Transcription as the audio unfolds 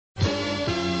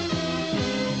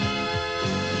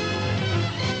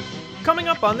Coming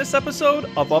up on this episode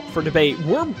of Up for Debate,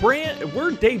 we're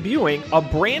debuting a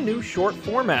brand new short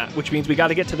format, which means we got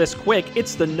to get to this quick.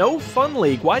 It's the No Fun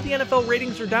League. Why the NFL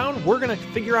ratings are down, we're going to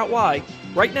figure out why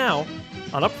right now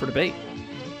on Up for Debate.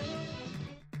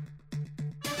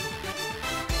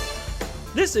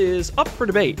 This is Up for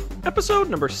Debate, episode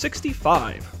number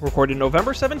 65, recorded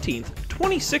November 17th,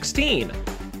 2016,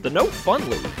 the No Fun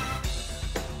League.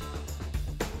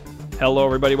 Hello,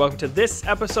 everybody. Welcome to this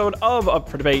episode of Up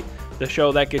for Debate, the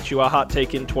show that gets you a hot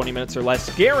take in 20 minutes or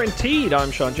less, guaranteed. I'm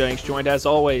Sean Jennings, joined as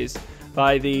always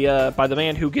by the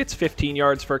man who gets 15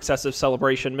 yards for excessive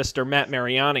celebration, Mr. Matt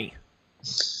Mariani.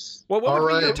 What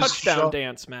would be your touchdown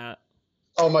dance, Matt?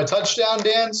 Oh, my touchdown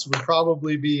dance would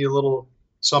probably be a little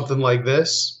something like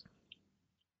this.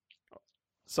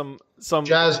 Some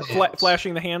jazz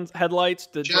flashing the headlights.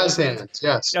 Jazz hands,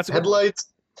 yes. That's headlights.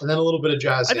 And then a little bit of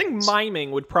jazz. I think miming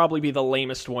would probably be the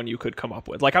lamest one you could come up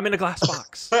with. Like, I'm in a glass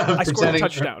box. I scored a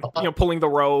touchdown. Pulling the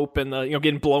rope and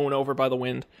getting blown over by the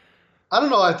I don't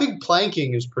know. I think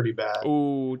planking is pretty bad.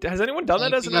 Ooh, has anyone done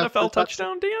that as an NFL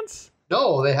touchdown dance?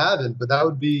 No, they haven't. But that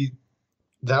would be.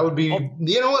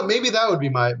 You know what? Maybe that would be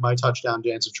my touchdown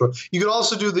dance of choice. You could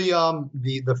also do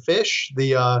the fish,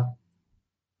 the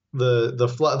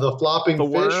flopping the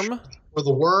fish. Worm. Or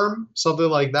the worm, something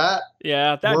like that.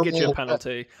 Yeah, that'd get you a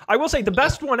penalty. I will say the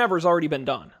best one ever has already been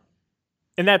done.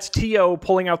 And that's T.O.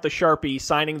 pulling out the Sharpie,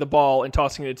 signing the ball, and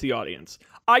tossing it to the audience.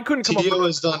 I couldn't come up with... T.O.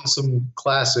 has done some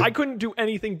classic... I couldn't do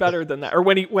anything better than that. Or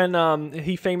when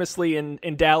he famously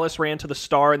in Dallas ran to the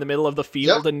star in the middle of the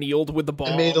field and kneeled with the ball.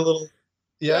 And made a little...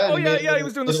 Yeah. He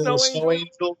was doing the snow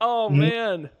angel. Oh,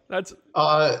 man. That's...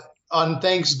 On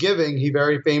Thanksgiving, he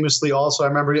very famously also... I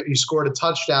remember he scored a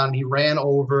touchdown. He ran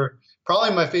over...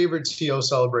 Probably my favorite T.O.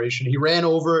 celebration. He ran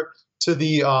over to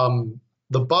the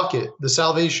bucket, the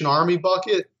Salvation Army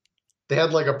bucket. They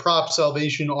had like a prop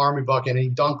Salvation Army bucket, and he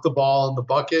dunked the ball in the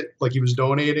bucket like he was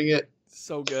donating it.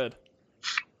 So good.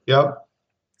 Yep.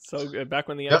 So good. Back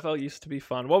when the NFL used to be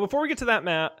fun. Well, before we get to that,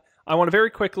 Matt, I want to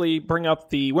very quickly bring up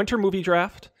the winter movie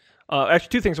draft. Actually,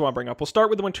 two things I want to bring up. We'll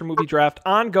start with the winter movie draft.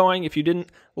 Ongoing, if you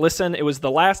didn't listen, it was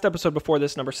the last episode before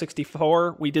this, number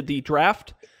 64. We did the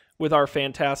draft with our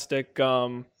fantastic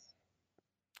group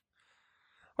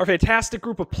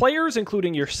of players,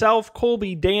 including yourself,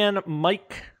 Colby, Dan,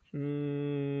 Mike,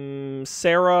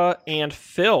 Sarah, and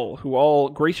Phil, who all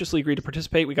graciously agreed to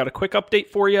participate. We got a quick update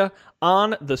for you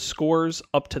on the scores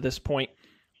up to this point.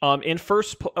 In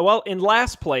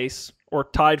last place, or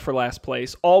tied for last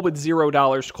place, all with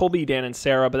 $0, Colby, Dan, and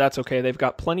Sarah, but that's okay. They've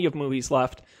got plenty of movies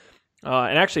left.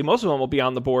 And actually, most of them will be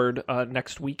on the board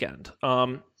next weekend.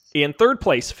 In third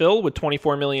place, Phil with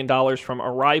 $24 million from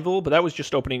Arrival, but that was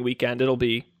just opening weekend. It'll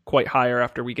be quite higher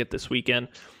after we get this weekend.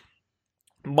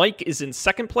 Mike is in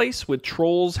second place with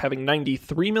Trolls having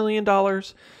 $93 million.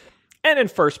 And in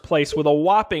first place with a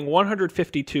whopping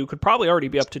 152, could probably already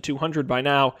be up to 200 by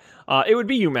now. It would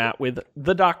be you, Matt, with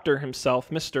the Doctor himself,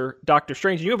 Mr. Doctor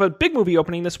Strange. And you have a big movie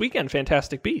opening this weekend,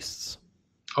 Fantastic Beasts.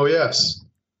 Oh, yes.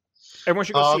 Everyone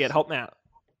should go see it. Help Matt.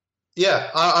 Yeah,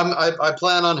 I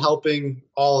plan on helping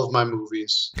all of my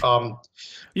movies.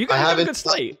 You guys have a good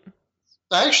slate.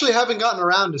 I actually haven't gotten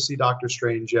around to see Doctor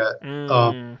Strange yet.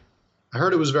 I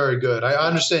heard it was very good. I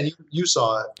understand you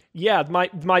saw it. Yeah,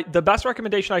 the best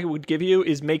recommendation I would give you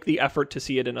is make the effort to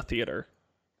see it in a theater.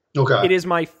 Okay. It is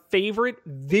my favorite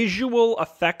visual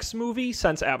effects movie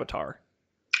since Avatar.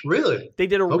 Really? They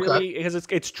did because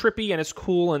it's trippy and it's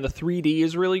cool and the 3D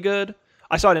is really good.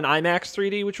 I saw it in IMAX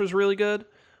 3D, which was really good.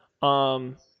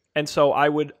 And so I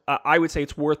would say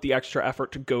it's worth the extra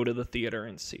effort to go to the theater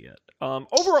and see it.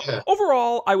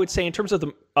 Overall, I would say in terms of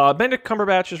the Benedict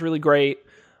Cumberbatch is really great.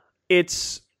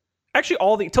 It's actually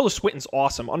Tilda Swinton's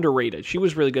awesome, underrated. She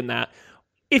was really good in that.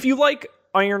 If you like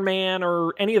Iron Man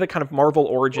or any of the kind of Marvel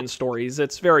origin stories,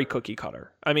 it's very cookie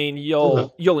cutter. I mean,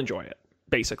 you'll enjoy it.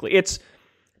 Basically, it's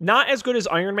not as good as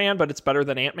Iron Man, but it's better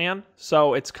than Ant-Man.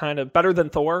 So it's kind of better than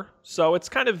Thor. So it's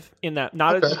kind of in that,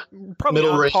 probably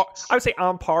on par, I would say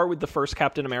on par with the first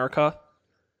Captain America,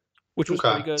 which was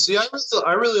pretty good. See,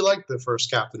 I really liked the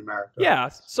first Captain America. Yeah.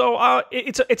 So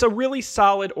it's a really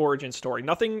solid origin story.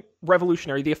 Nothing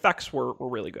revolutionary. The effects were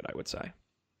really good, I would say.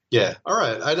 Yeah. All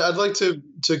right. I'd like to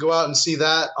go out and see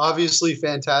that. Obviously,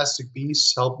 Fantastic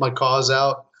Beasts helped my cause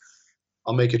out.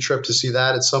 I'll make a trip to see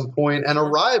that at some point. And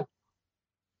Arrival.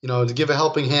 To give a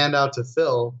helping hand out to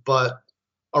Phil, but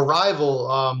Arrival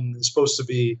is supposed to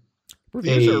be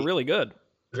reviews are really good.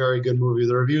 Very good movie.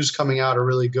 The reviews coming out are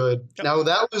really good. Yep. Now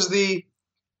that was the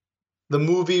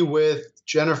movie with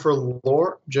Jennifer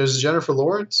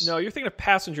Lawrence. No, you're thinking of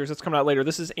Passengers. That's coming out later.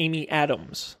 This is Amy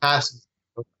Adams. Passengers.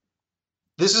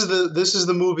 This is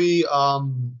the movie.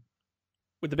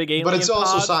 With the big alien But it's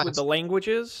also pods science. with the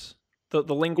languages. The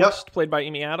linguist played by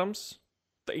Amy Adams.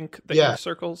 The ink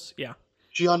circles. Yeah.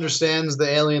 She understands the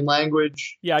alien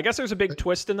language. Yeah, I guess there's a big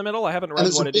twist in the middle. I haven't And read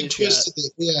there's what a it big is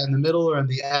twist yet. in the middle or in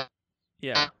the end.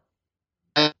 Yeah.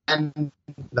 And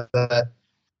that.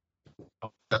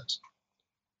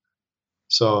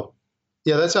 So,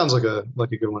 yeah, that sounds like a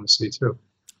good one to see too.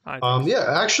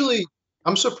 Yeah, actually,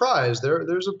 I'm surprised.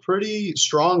 There's a pretty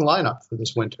strong lineup for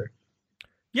this winter.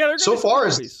 Yeah, they're so far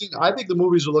as movies. I think the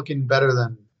movies are looking better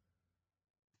than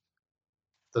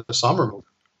the summer movie.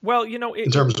 Well,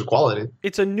 in terms of quality,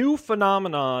 it's a new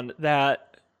phenomenon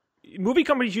that movie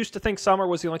companies used to think summer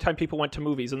was the only time people went to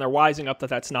movies, and they're wising up that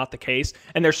that's not the case,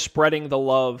 and they're spreading the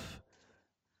love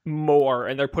more,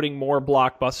 and they're putting more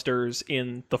blockbusters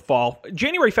in the fall.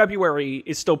 January, February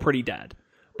is still pretty dead.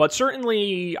 But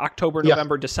certainly October,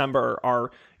 November, December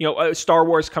are, Star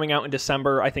Wars coming out in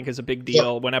December, I think is a big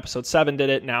deal. When Episode 7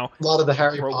 did it, now a lot of the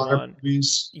Harry Potter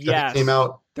movies that came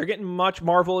out. They're getting much.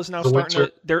 Marvel is now starting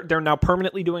to, they're now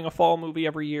permanently doing a fall movie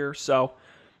every year. So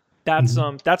that's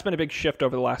been a big shift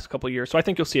over the last couple of years. So I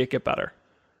think you'll see it get better.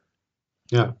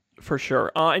 Yeah. For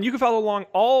sure. And you can follow along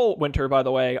all winter, by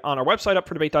the way, on our website,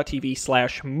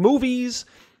 upfordebate.tv/movies.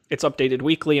 It's updated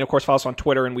weekly. And of course, follow us on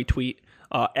Twitter, and we tweet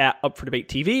at Up for Debate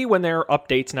TV when there are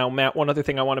updates. Now, Matt, one other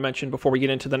thing I want to mention before we get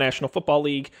into the National Football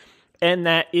League, and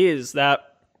that is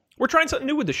that we're trying something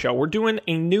new with the show. We're doing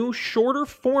a new, shorter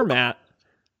format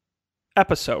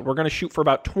episode. We're going to shoot for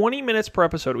about 20 minutes per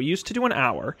episode. We used to do an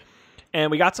hour,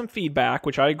 and we got some feedback,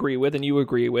 which I agree with and you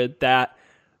agree with, that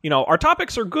our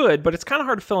topics are good, but it's kind of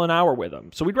hard to fill an hour with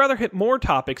them. So we'd rather hit more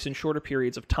topics in shorter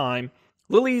periods of time.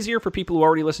 A little easier for people who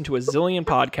already listen to a zillion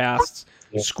podcasts,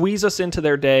 squeeze us into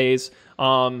their days.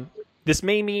 This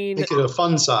may mean... Make it a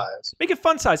fun size. Make it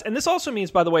fun size. And this also means,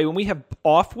 by the way, when we have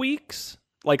off weeks,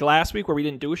 like last week where we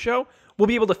didn't do a show, we'll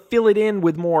be able to fill it in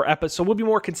with more episodes. So we'll be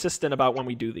more consistent about when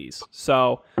we do these.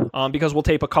 So, because we'll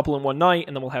tape a couple in one night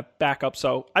and then we'll have backup.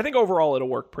 So I think overall it'll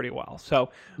work pretty well. So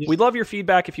we'd love your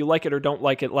feedback. If you like it or don't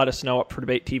like it, let us know at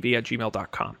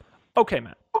fordebatetv@gmail.com. Okay,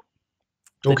 Matt.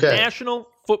 The National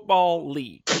Football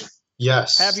League.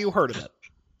 Yes. Have you heard of it?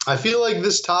 I feel like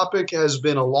this topic has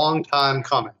been a long time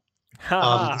coming.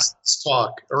 This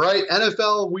talk. All right,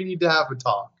 NFL, we need to have a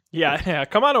talk. Yeah.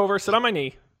 Come on over. Sit on my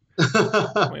knee.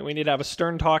 We need to have a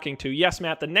stern talking to. Yes,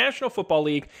 Matt, the National Football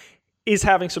League is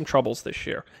having some troubles this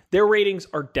year. Their ratings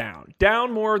are down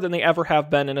more than they ever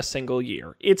have been in a single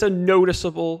year. It's a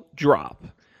noticeable drop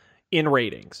in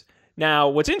ratings. Now,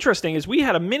 what's interesting is we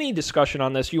had a mini discussion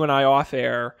on this, you and I off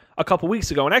air, a couple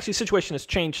weeks ago, and actually the situation has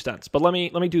changed since. But let me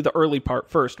do the early part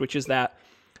first, which is that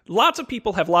lots of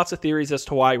people have lots of theories as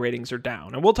to why ratings are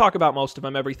down. And we'll talk about most of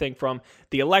them, everything from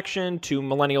the election to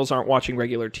millennials aren't watching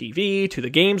regular TV, to the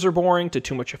games are boring, to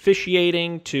too much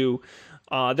officiating, to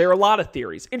there are a lot of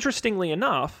theories. Interestingly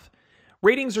enough,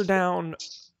 ratings are down.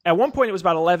 At one point, it was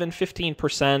about 11,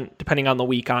 15%, depending on the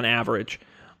week on average,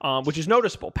 which is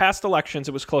noticeable. Past elections,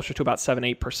 it was closer to about 7,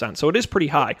 8%. So it is pretty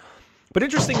high. But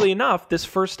interestingly enough, this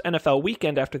first NFL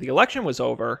weekend after the election was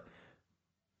over,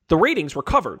 the ratings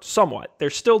recovered somewhat. They're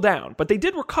still down, but they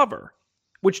did recover,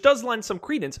 which does lend some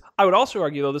credence. I would also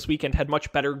argue, though, this weekend had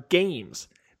much better games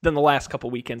than the last couple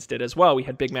weekends did as well. We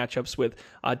had big matchups with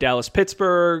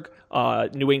Dallas-Pittsburgh,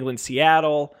 New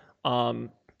England-Seattle.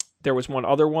 There was one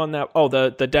other one that,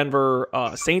 the Denver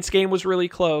Saints game was really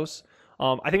close.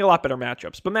 I think a lot better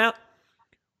matchups. But Matt,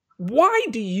 why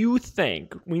do you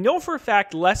think, we know for a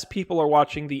fact less people are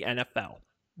watching the NFL.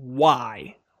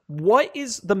 Why? What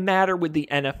is the matter with the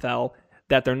NFL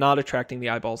that they're not attracting the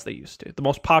eyeballs they used to? The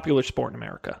most popular sport in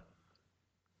America.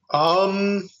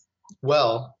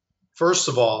 Well, first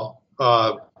of all,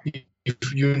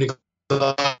 you neglected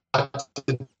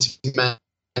to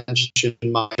mention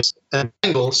my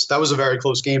Bengals. That was a very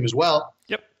close game as well.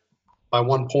 Yep. By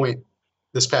 1 point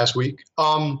this past week.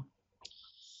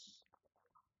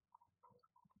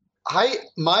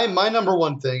 My number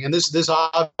one thing, and this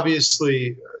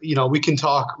obviously, we can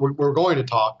talk. We're going to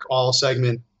talk all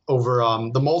segment over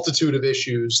the multitude of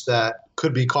issues that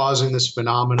could be causing this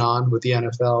phenomenon with the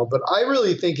NFL. But I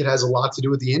really think it has a lot to do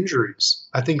with the injuries.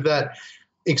 I think that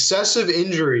excessive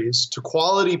injuries to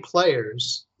quality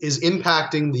players is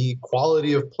impacting the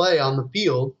quality of play on the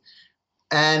field.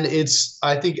 And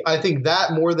I think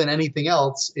that more than anything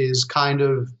else is kind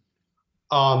of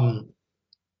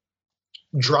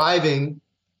driving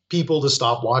people to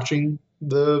stop watching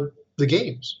the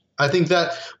games. I think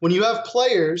that when you have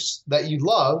players that you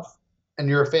love and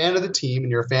you're a fan of the team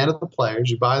and you're a fan of the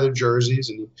players, you buy their jerseys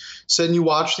and you sit and you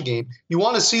watch the game, you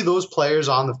want to see those players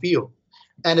on the field.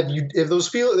 And if those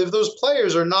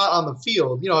players are not on the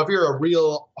field, if you're a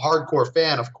real hardcore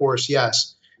fan, of course,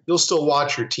 yes, you'll still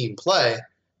watch your team play.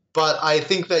 But I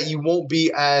think that you won't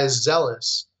be as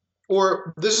zealous.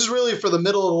 Or this is really for the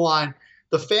middle of the line,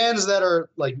 the fans that are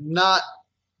like not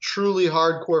truly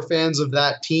hardcore fans of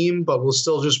that team, but will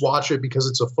still just watch it because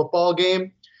it's a football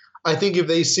game. I think if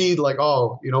they see like,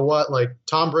 oh, you know what, like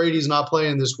Tom Brady's not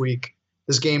playing this week,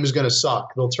 this game is going to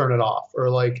suck, they'll turn it off. Or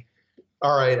like,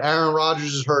 all right, Aaron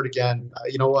Rodgers is hurt again.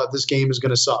 You know what? This game is going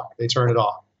to suck. They turn it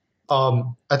off.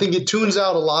 I think it tunes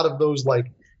out a lot of those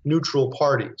like neutral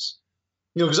parties.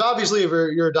 Because obviously, if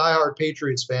you're a diehard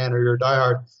Patriots fan or you're a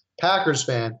diehard Packers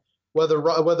fan,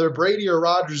 whether Brady or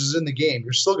Rodgers is in the game,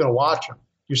 you're still going to watch them.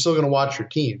 You're still going to watch your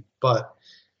team. But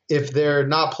if they're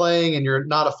not playing and you're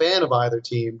not a fan of either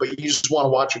team, but you just want to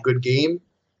watch a good game,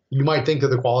 you might think that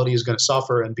the quality is going to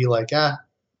suffer and be like,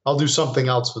 I'll do something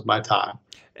else with my time.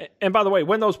 And by the way,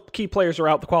 when those key players are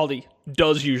out, the quality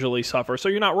does usually suffer. So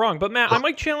you're not wrong. But Matt, I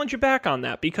might challenge you back on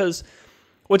that, because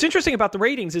what's interesting about the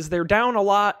ratings is they're down a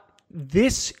lot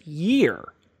this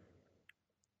year.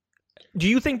 Do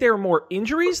you think there are more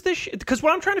injuries this year? Because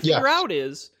what I'm trying to figure out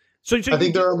is... So I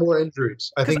think there are more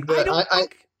injuries. I think that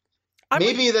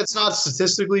maybe that's not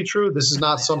statistically true. This is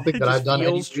not something that I've done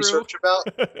any research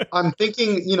about. I'm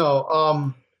thinking,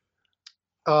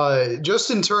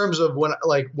 just in terms of when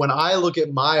I look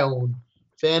at my own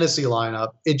fantasy lineup,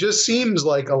 it just seems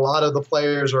like a lot of the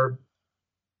players are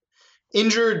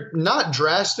injured, not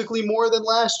drastically more than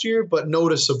last year, but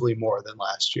noticeably more than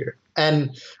last year.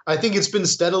 And I think it's been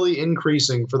steadily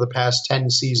increasing for the past 10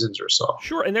 seasons or so.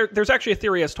 Sure, and there's actually a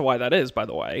theory as to why that is, by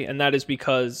the way, and that is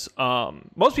because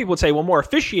most people would say, well, more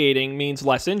officiating means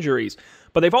less injuries,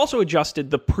 but they've also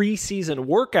adjusted the preseason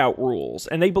workout rules,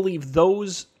 and they believe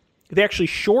they actually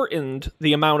shortened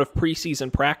the amount of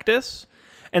preseason practice,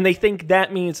 and they think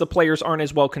that means the players aren't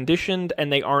as well conditioned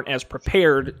and they aren't as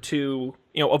prepared to,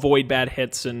 avoid bad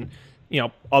hits and,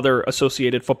 other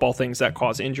associated football things that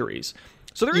cause injuries.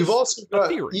 So there is a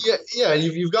theory.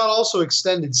 You've got also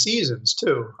extended seasons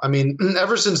too. I mean,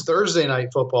 ever since Thursday night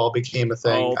football became a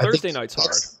thing. Thursday night's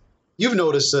hard. You've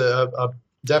noticed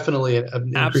definitely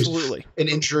an increase in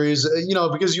injuries,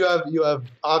 because you have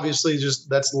obviously just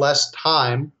that's less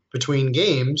time between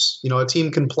games. A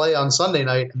team can play on Sunday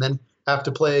night and then have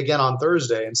to play again on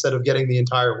Thursday instead of getting the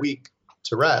entire week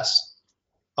to rest.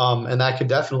 And that could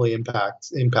definitely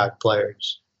impact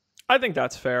players. I think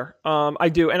that's fair. I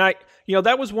do. And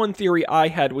that was one theory I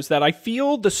had, was that I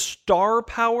feel the star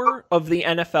power of the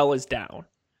NFL is down.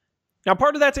 Now,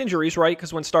 part of that's injuries, right?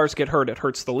 Because when stars get hurt, it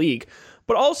hurts the league.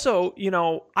 But also,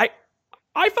 I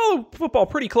follow football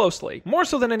pretty closely, more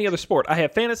so than any other sport. I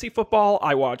have fantasy football.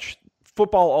 I watch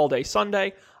football all day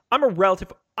Sunday. I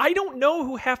don't know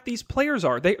who half these players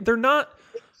are. They're not...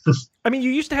 I mean,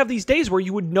 you used to have these days where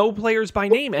you would know players by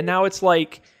name, and now it's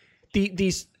like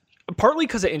these... Partly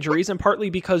because of injuries and partly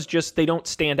because just they don't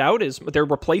stand out they're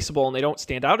replaceable and they don't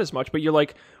stand out as much. But you're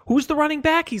like, who's the running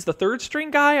back? He's the third string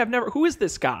guy. Who is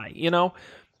this guy? And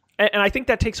I think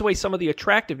that takes away some of the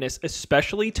attractiveness,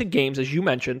 especially to games, as you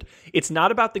mentioned. It's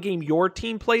not about the game your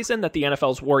team plays in that the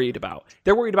NFL's worried about.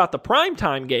 They're worried about the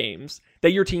primetime games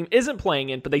that your team isn't playing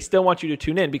in, but they still want you to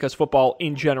tune in because football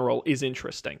in general is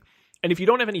interesting. And if you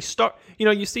don't have any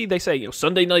you see, they say,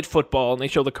 Sunday Night Football, and they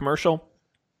show the commercial.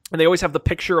 And they always have the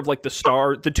picture of like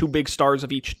the two big stars of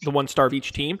the one star of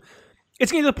each team. It's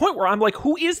getting to the point where I'm like,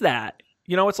 who is that?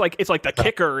 It's like the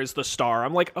kicker is the star.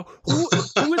 I'm like, who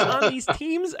is on these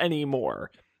teams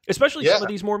anymore? Especially some of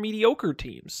these more mediocre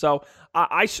teams. So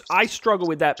I struggle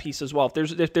with that piece as well.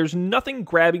 If there's nothing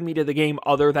grabbing me to the game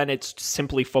other than it's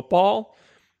simply football,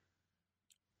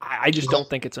 I just don't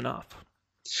think it's enough.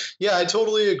 Yeah, I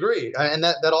totally agree. And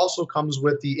that also comes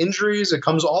with the injuries. It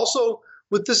comes also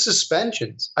with the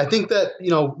suspensions. I think that,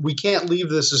 we can't leave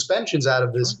the suspensions out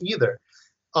of this either.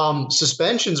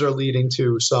 Suspensions are leading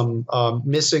to some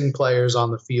missing players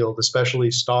on the field,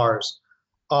 especially stars.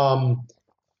 As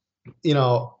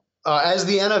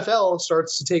the NFL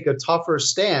starts to take a tougher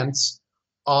stance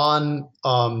on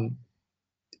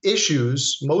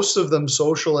issues, most of them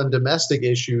social and domestic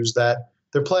issues that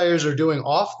their players are doing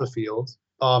off the field,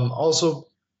 also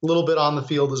a little bit on the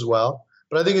field as well.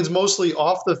 But I think it's mostly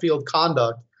off the field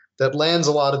conduct that lands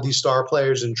a lot of these star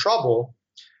players in trouble,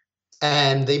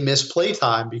 and they miss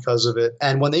playtime because of it.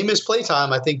 And when they miss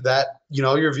playtime, I think that,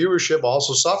 your viewership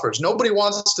also suffers. Nobody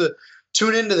wants to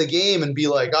tune into the game and be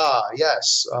like,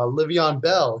 yes, Le'Veon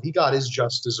Bell, he got his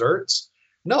just desserts.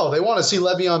 No, they want to see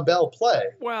Le'Veon Bell play.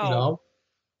 Well,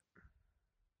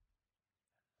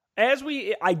 as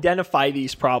we identify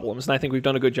these problems, and I think we've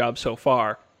done a good job so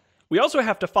far, we also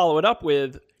have to follow it up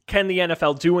with, can the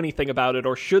NFL do anything about it,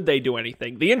 or should they do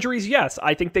anything? The injuries, yes.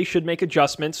 I think they should make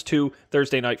adjustments to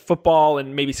Thursday night football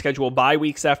and maybe schedule bye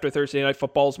weeks after Thursday night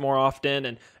footballs more often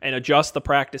and adjust the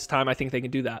practice time. I think they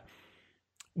can do that.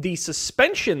 The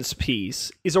suspensions piece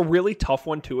is a really tough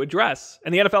one to address,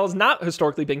 and the NFL has not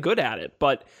historically been good at it,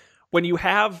 but when you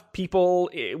have people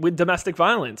with domestic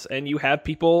violence and you have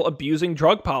people abusing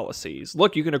drug policies,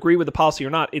 look, you can agree with the policy or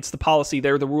not. It's the policy.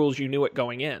 They're the rules. You knew it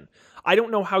going in. I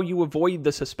don't know how you avoid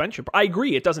the suspension. I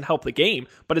agree. It doesn't help the game,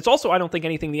 but it's also, I don't think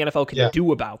anything the NFL can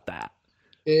do about that.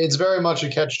 It's very much a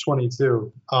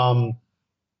catch-22.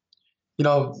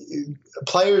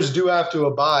 Players do have to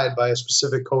abide by a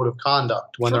specific code of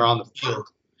conduct when they're on the field.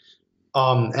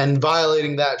 And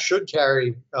violating that should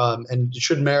carry and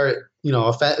should merit,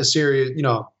 a serious,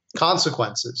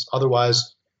 consequences.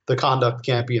 Otherwise, the conduct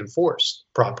can't be enforced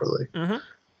properly. Mm-hmm.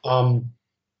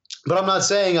 But I'm not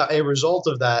saying a result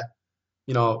of that,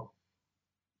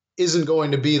 isn't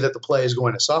going to be that the play is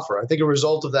going to suffer. I think a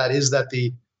result of that is that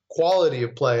the quality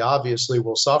of play obviously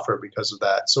will suffer because of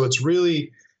that. So it's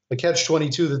really a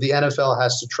catch-22 that the NFL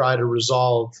has to try to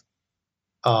resolve.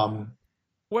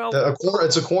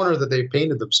 It's a corner that they've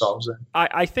painted themselves in.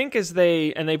 I think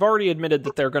they've already admitted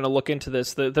that they're going to look into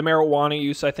this. The marijuana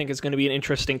use, I think, is going to be an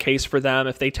interesting case for them.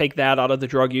 If they take that out of the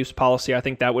drug use policy, I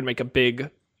think that would make a big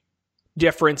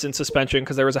difference in suspension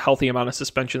because there is a healthy amount of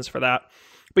suspensions for that.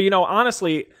 But,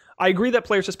 honestly, I agree that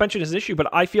player suspension is an issue, but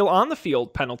I feel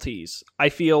on-the-field penalties,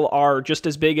 are just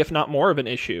as big, if not more of an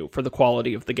issue for the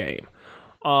quality of the game.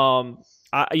 I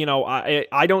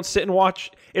don't sit and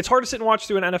watch. It's hard to sit and watch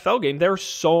through an NFL game. There are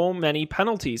so many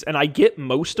penalties, and I get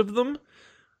most of them,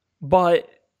 but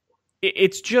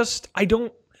it's just,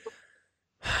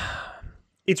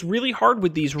 it's really hard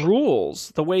with these rules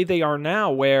the way they are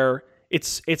now, where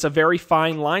it's a very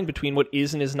fine line between what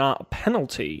is and is not a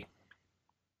penalty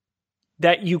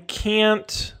that you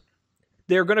can't,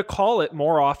 they're going to call it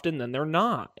more often than they're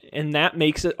not. And that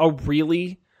makes it a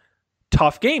really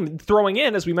tough game. Throwing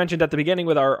in, as we mentioned at the beginning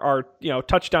with our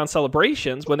touchdown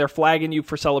celebrations, when they're flagging you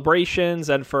for celebrations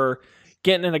and for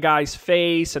getting in a guy's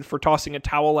face and for tossing a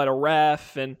towel at a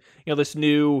ref, and this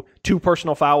new 2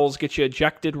 personal fouls get you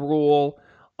ejected rule.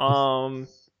 They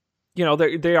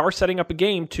are setting up a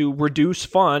game to reduce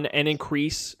fun and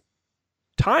increase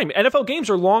time. NFL games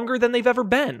are longer than they've ever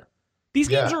been. These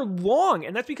games are long,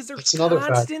 and that's because there's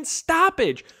constant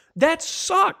stoppage. That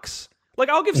sucks. Like,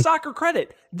 I'll give soccer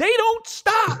credit. They don't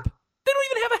stop. They don't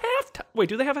even have a halftime. Wait,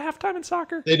 do they have a halftime in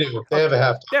soccer? They do. They have a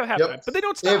halftime. They have a halftime, but they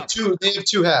don't stop. They have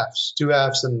two halves. 2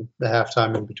 halves and the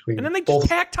halftime in between. And then they just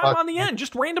tack time on the end,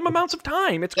 just random amounts of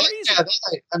time. It's crazy. Yeah,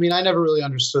 I never really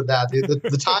understood that.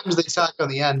 The times they tack on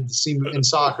the end in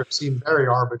soccer seem very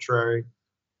arbitrary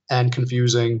and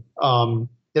confusing.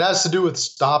 It has to do with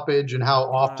stoppage and how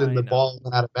often the ball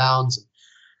went out of bounds.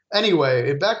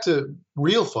 Anyway, back to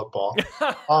real football.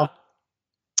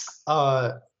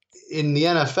 In the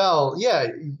NFL,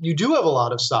 you do have a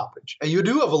lot of stoppage. You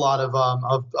do have a lot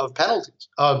of penalties.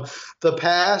 The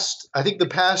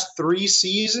past 3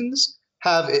 seasons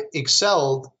have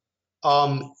excelled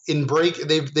in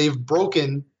They've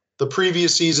broken the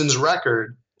previous season's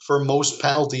record for most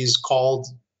penalties called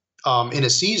in a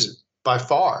season by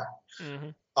far.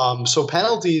 Mm-hmm. So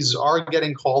penalties are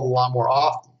getting called a lot more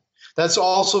often. That's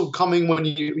also coming when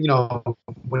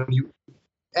you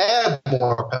add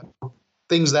more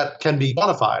things that can be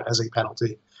quantified as a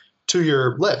penalty to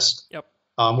your list,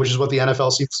 which is what the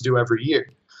NFL seems to do every year.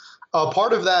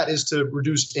 Part of that is to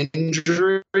reduce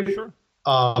injury,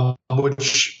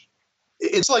 which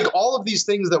it's like all of these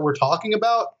things that we're talking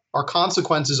about are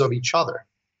consequences of each other.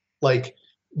 Like,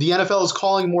 the NFL is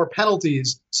calling more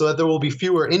penalties so that there will be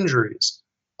fewer injuries.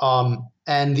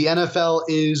 And the NFL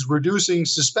is reducing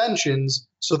suspensions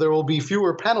so there will be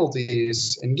fewer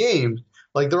penalties in games.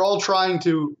 Like, they're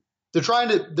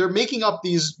making up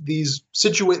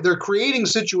they're creating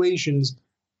situations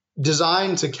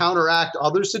designed to counteract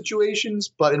other situations,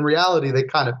 but in reality, they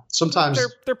kind of sometimes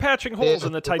they're patching holes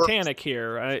in the Titanic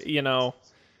here.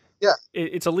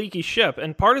 It's a leaky ship,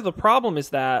 and part of the problem is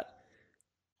that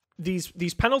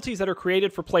these penalties that are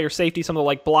created for player safety, some of the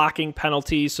like blocking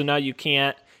penalties, so now you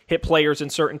can't hit players in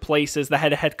certain places, the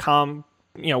head-to-head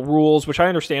rules, which I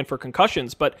understand for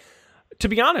concussions, but to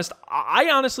be honest, I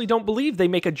honestly don't believe they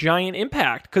make a giant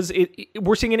impact because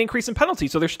we're seeing an increase in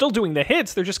penalties. So they're still doing the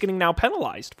hits. They're just getting now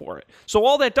penalized for it. So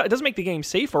all that doesn't make the game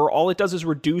safer. All it does is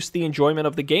reduce the enjoyment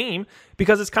of the game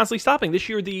because it's constantly stopping. This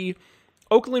year, the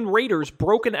Oakland Raiders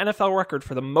broke an NFL record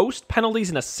for the most penalties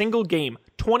in a single game,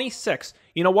 26.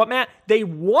 You know what, Matt? They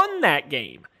won that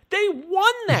game. They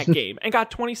won that game and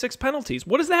got 26 penalties.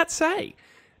 What does that say?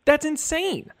 That's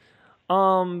insane.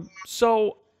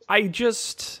 So I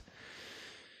just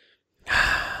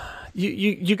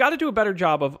you got to do a better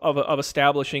job of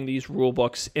establishing these rule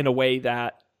books in a way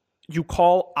that you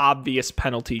call obvious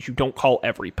penalties. You don't call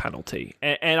every penalty.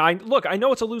 And I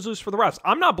know it's a lose-lose for the refs.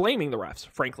 I'm not blaming the refs,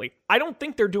 frankly. I don't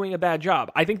think they're doing a bad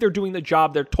job. I think they're doing the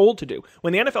job they're told to do.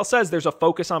 When the NFL says there's a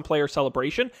focus on player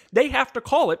celebration, they have to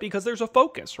call it because there's a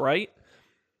focus, right?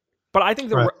 But I think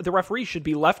the referee should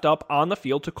be left up on the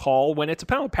field to call when it's a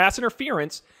penalty. Pass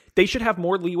interference, they should have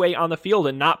more leeway on the field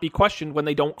and not be questioned when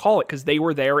they don't call it because they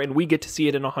were there and we get to see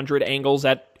it in 100 angles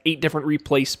at 8 different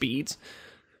replay speeds.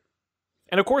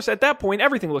 And of course, at that point,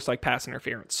 everything looks like pass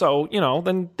interference. So,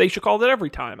 then they should call it every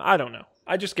time. I don't know.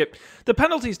 I just get... The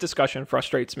penalties discussion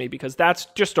frustrates me because that's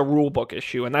just a rule book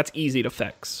issue, and that's easy to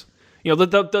fix.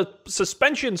 The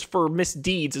suspensions for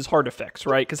misdeeds is hard to fix,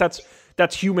 right? Because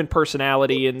that's human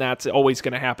personality, and that's always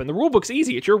going to happen. The rule book's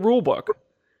easy. It's your rule book.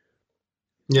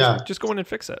 Yeah. Just go in and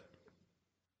fix it.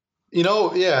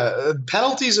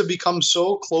 Penalties have become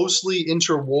so closely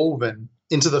interwoven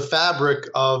into the fabric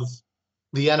of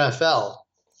the NFL.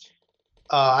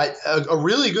 A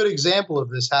really good example of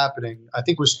this happening, I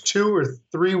think, was 2 or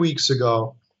 3 weeks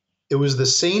ago. It was the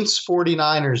Saints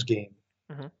 49ers game.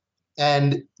 Mm-hmm.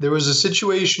 And there was a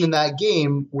situation in that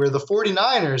game where the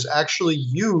 49ers actually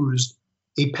used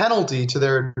a penalty to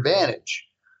their advantage.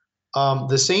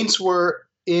 The Saints were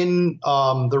in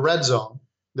the red zone.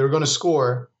 They were going to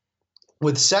score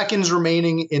with seconds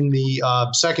remaining in the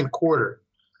second quarter.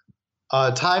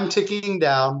 Time ticking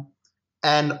down,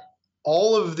 and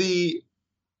all of the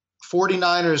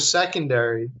 49ers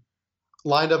secondary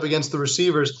lined up against the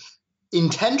receivers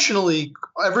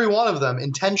every one of them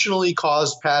intentionally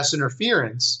caused pass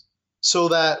interference so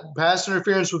that pass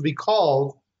interference would be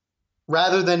called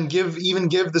rather than give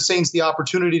the Saints the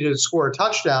opportunity to score a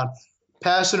touchdown.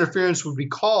 Pass interference would be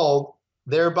called,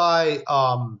 thereby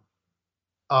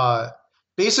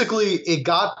basically it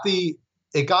got the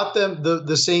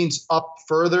Saints up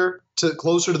further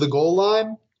closer to the goal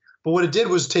line. But what it did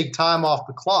was take time off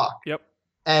the clock. Yep.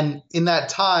 And in that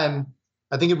time,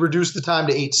 I think it reduced the time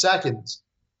to 8 seconds.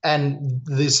 And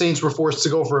the Saints were forced to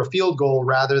go for a field goal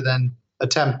rather than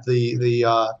attempt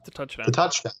the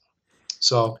touchdown.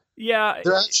 So yeah,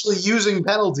 they're actually using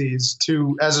penalties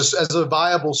as a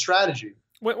viable strategy.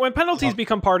 When penalties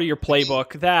become part of your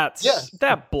playbook,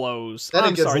 that blows.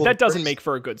 I'm sorry, that doesn't make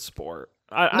for a good sport.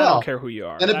 I don't care who you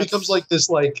are. And it becomes like this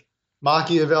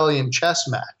Machiavellian chess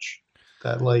match.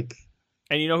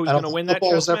 And you know who's going to win that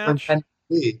chess match?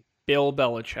 Bill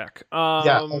Belichick.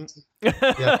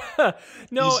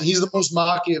 No, he's the most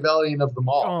Machiavellian of them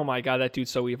all. Oh my god, that dude's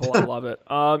so evil. I love it.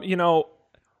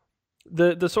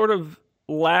 The sort of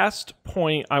last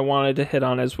point I wanted to hit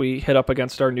on as we hit up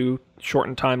against our new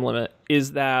shortened time limit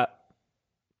is that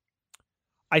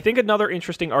I think another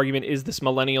interesting argument is this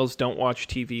millennials don't watch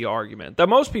TV argument that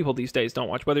most people these days don't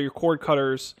watch, whether you're cord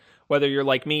cutters, whether you're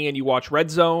like me and you watch Red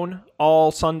Zone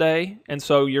all Sunday, and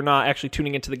so you're not actually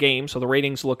tuning into the game, so the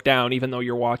ratings look down even though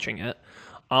you're watching it.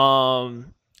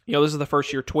 This is the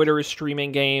first year Twitter is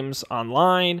streaming games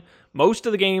online. Most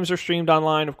of the games are streamed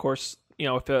online. Of course,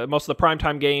 if most of the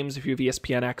primetime games, if you have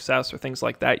ESPN access or things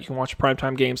like that, you can watch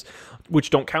primetime games, which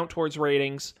don't count towards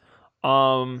ratings.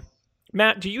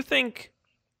 Matt, do you think,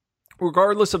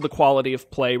 regardless of the quality of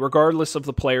play, regardless of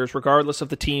the players, regardless of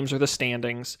the teams or the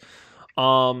standings,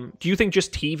 do you think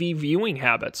just TV viewing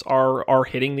habits are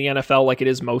hitting the NFL like it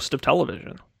is most of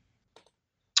television?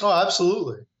 Oh,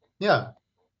 absolutely. Yeah.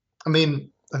 I mean,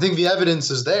 I think the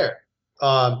evidence is there.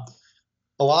 A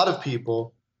lot of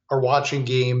people are watching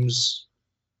games,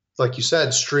 like you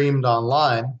said, streamed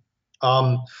online.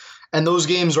 And those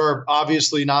games are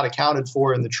obviously not accounted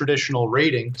for in the traditional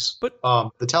ratings, but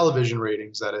the television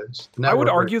ratings, that is. I would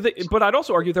argue that, but I'd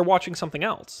also argue they're watching something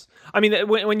else. I mean,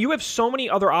 when you have so many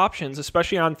other options,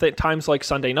 especially on times like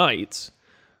Sunday nights,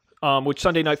 which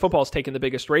Sunday Night Football has taken the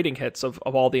biggest rating hits of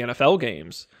all the NFL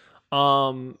games.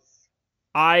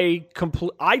 I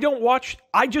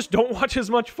just don't watch as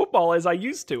much football as I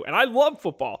used to. And I love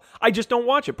football. I just don't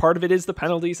watch it. Part of it is the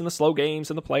penalties and the slow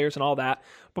games and the players and all that.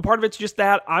 But part of it's just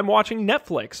that I'm watching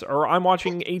Netflix or I'm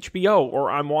watching HBO or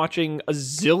I'm watching a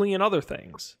zillion other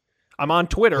things. I'm on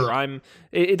Twitter.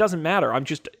 It doesn't matter.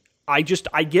 I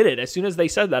get it. As soon as they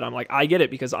said that, I'm like, I get it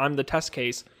because I'm the test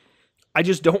case. I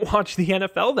just don't watch the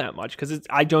NFL that much because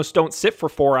I just don't sit for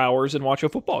 4 hours and watch a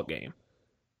football game.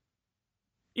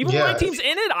 Even when my team's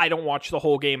in it, I don't watch the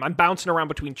whole game. I'm bouncing around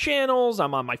between channels.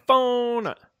 I'm on my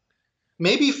phone.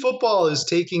 Maybe football is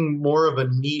taking more of a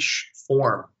niche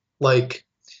form. Like,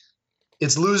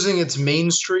 it's losing its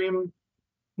mainstreamness,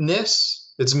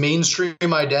 its mainstream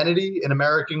identity in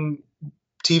American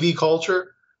TV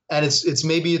culture, and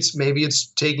maybe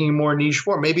it's taking a more niche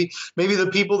form. Maybe the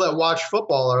people that watch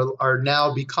football are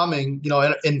now becoming,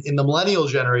 in the millennial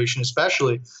generation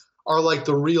especially, are like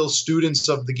the real students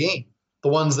of the game, the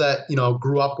ones that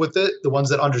grew up with it, the ones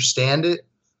that understand it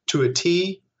to a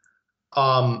T,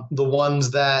 the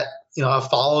ones that have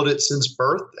followed it since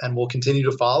birth and will continue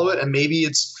to follow it, and maybe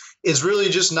it's really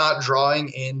just not drawing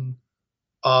in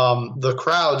the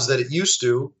crowds that it used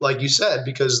to, like you said,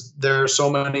 because there are so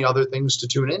many other things to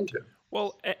tune into.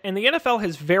 Well, and the NFL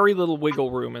has very little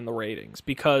wiggle room in the ratings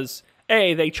because,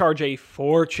 A, they charge a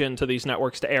fortune to these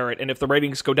networks to air it, and if the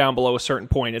ratings go down below a certain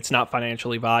point, it's not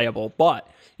financially viable. But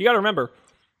you got to remember,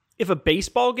 if a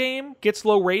baseball game gets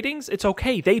low ratings, it's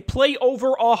okay. They play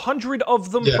over 100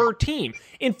 of them per team.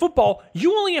 In football,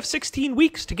 you only have 16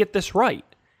 weeks to get this right.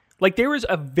 Like, there is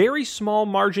a very small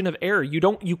margin of error.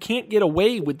 You can't get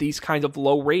away with these kinds of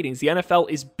low ratings. The NFL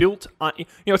is built on,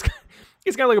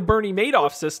 it's kind of like a Bernie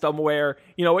Madoff system where,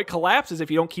 it collapses if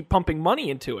you don't keep pumping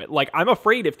money into it. Like, I'm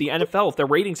afraid if the NFL, if their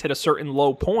ratings hit a certain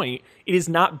low point, it is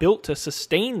not built to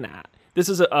sustain that. This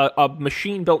is a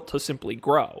machine built to simply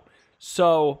grow.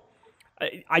 So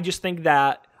I just think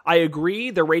that I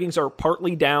agree the ratings are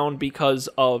partly down because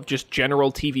of just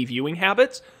general TV viewing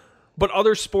habits, but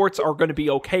other sports are going to be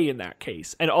okay in that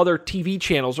case, and other TV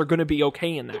channels are going to be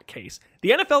okay in that case.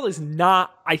 The NFL is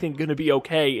not, I think, going to be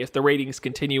okay if the ratings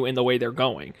continue in the way they're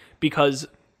going, because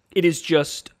it is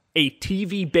just a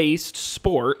TV-based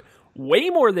sport, way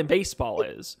more than baseball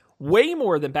is, way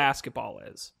more than basketball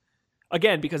is.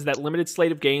 Again, because of that limited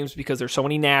slate of games, because there's so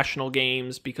many national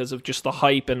games, because of just the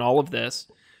hype and all of this,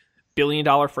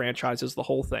 billion-dollar franchises, the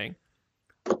whole thing.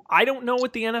 I don't know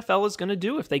what the NFL is going to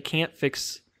do if they can't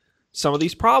fix some of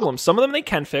these problems. Some of them they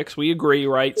can fix, we agree,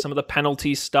 right? Some of the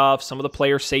penalty stuff, some of the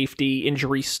player safety,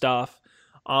 injury stuff.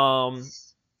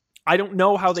 I don't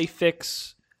know how they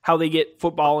get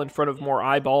football in front of more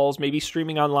eyeballs. Maybe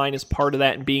streaming online is part of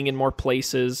that and being in more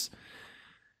places.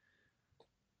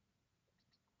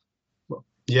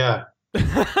 Yeah. You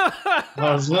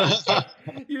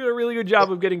did a really good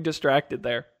job of getting distracted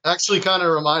there. Actually kind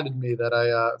of reminded me that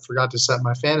I forgot to set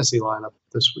my fantasy lineup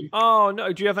this week. Oh,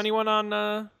 no. Do you have anyone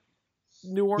on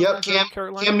New Orleans? Yep,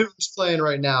 Carolina? Cam Newton's playing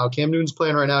right now.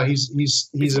 He's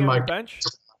in my bench.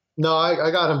 No, I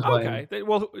got him playing. Okay.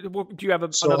 Well, do you have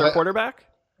another quarterback?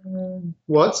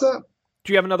 What's that?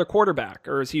 Do you have another quarterback,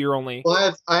 or is he your only?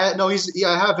 Well, I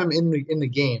have him in the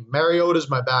game.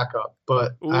 Mariota's my backup,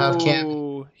 but I have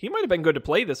Cam. He might have been good to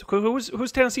play this.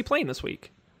 Who's Tennessee playing this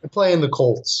week? They're playing the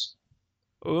Colts.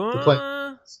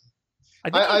 I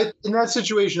in that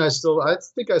situation, I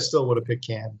think I still would have picked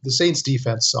Cam. The Saints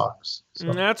defense sucks.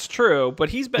 So. That's true, but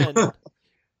he's really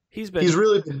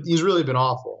been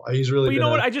awful. But you know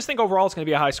what? I just think overall it's going to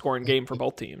be a high scoring game for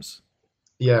both teams.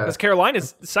 Yeah, because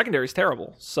Carolina's secondary is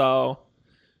terrible. So,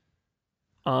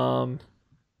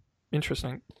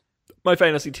 interesting. My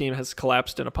fantasy team has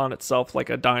collapsed in upon itself like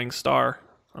a dying star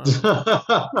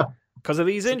because of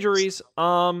these injuries.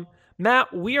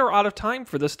 Matt, we are out of time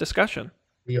for this discussion.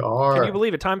 We are. Can you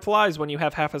believe it? Time flies when you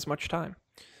have half as much time.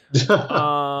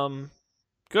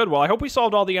 Good. Well, I hope we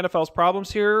solved all the NFL's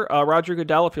problems here. Roger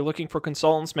Goodell, if you're looking for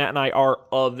consultants, Matt and I are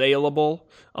available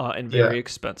and very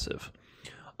expensive.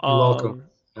 You're welcome,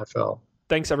 NFL.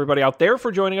 Thanks, everybody out there, for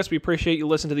joining us. We appreciate you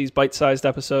listening to these bite-sized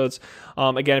episodes.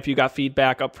 Again, if you got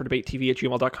feedback,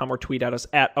 upfordebatetv@gmail.com or tweet at us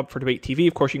at upfordebatetv.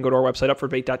 Of course, you can go to our website,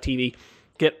 upfordebate.tv.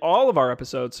 Get all of our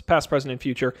episodes, past, present, and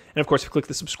future. And of course, if you click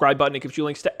the subscribe button, it gives you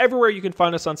links to everywhere you can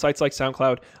find us on sites like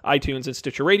SoundCloud, iTunes, and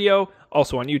Stitcher Radio,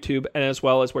 also on YouTube, and as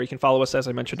well as where you can follow us, as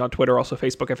I mentioned, on Twitter, also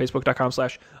Facebook at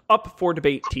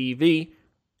facebook.com/upfordebatetv.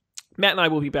 Matt and I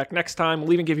will be back next time.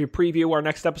 We'll even give you a preview. Our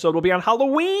next episode will be on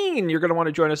Halloween. You're going to want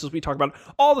to join us as we talk about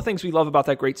all the things we love about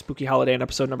that great spooky holiday in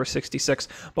episode number 66.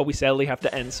 But we sadly have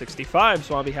to end 65.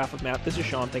 So on behalf of Matt, this is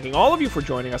Sean, thanking all of you for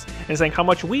joining us and saying how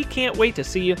much we can't wait to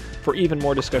see you for even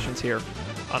more discussions here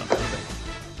on Up For Debate.